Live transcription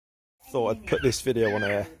thought I'd put this video on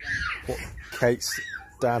air, what Kate's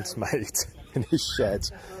dad's made in his shed,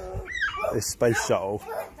 this space shuttle.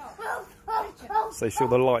 So you see all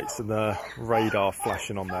the lights and the radar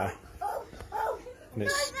flashing on there. And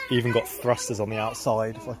it's even got thrusters on the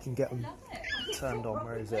outside, if I can get them turned on.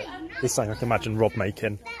 Where is it? This thing I can imagine Rob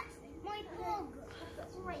making.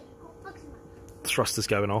 Thrusters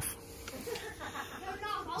going off.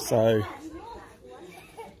 So,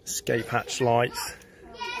 escape hatch lights.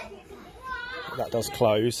 That does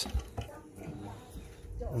close.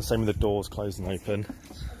 And same with the doors close and open.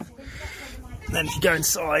 And then if you go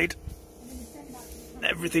inside,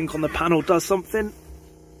 everything on the panel does something.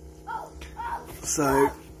 So,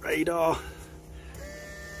 radar.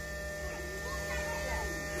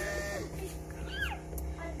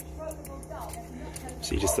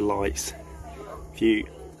 See just the lights. If you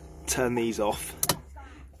turn these off,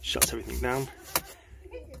 shuts everything down,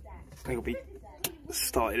 it'll be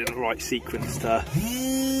started in the right sequence to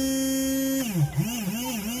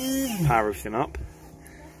power everything up.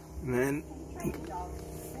 And then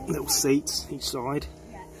little seats each side.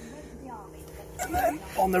 And then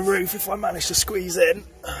on the roof, if I manage to squeeze in,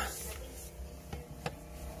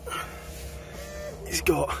 it's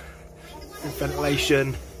got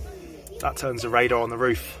ventilation. That turns the radar on the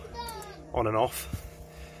roof on and off.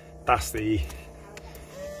 That's the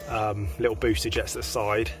little booster jets at the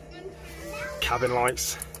side. Cabin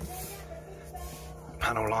lights,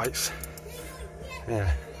 panel lights.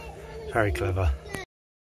 Yeah, very clever.